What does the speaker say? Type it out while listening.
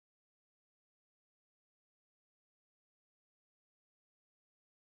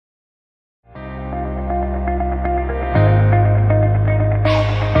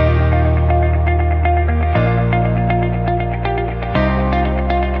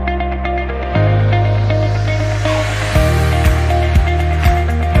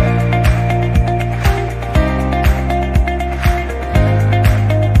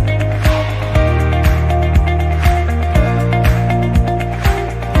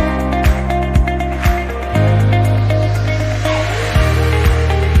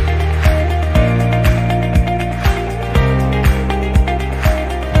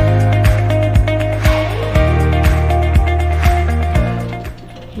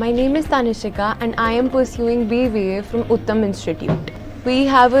My name is Tanishika and I am pursuing BBA from UTTAM Institute. We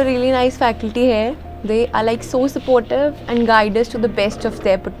have a really nice faculty here. They are so supportive and guide us to the best of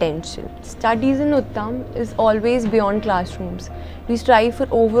their potential. Studies in UTTAM is always beyond classrooms. We strive for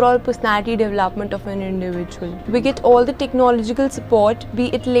overall personality development of an individual. We get all the technological support, be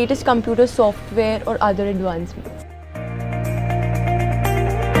it latest computer software or other advancements.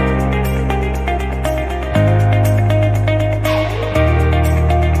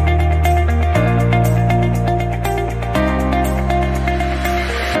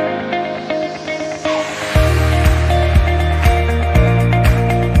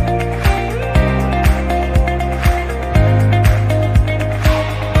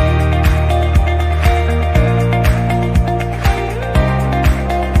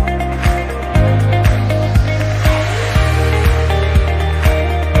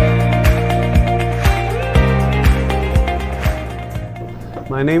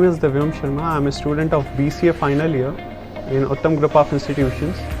 My name is Divyam Sharma. I am a student of BCA final year in UTTAM group of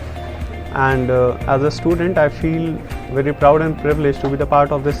institutions, and as a student I feel very proud and privileged to be the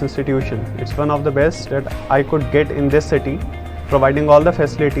part of this institution. It's one of the best that I could get in this city, providing all the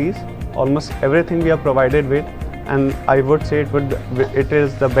facilities, almost everything we are provided with, and I would say it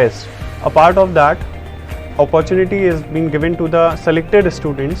is the best. A part of that, opportunity is being given to the selected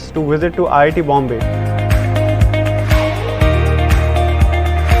students to visit to IIT Bombay.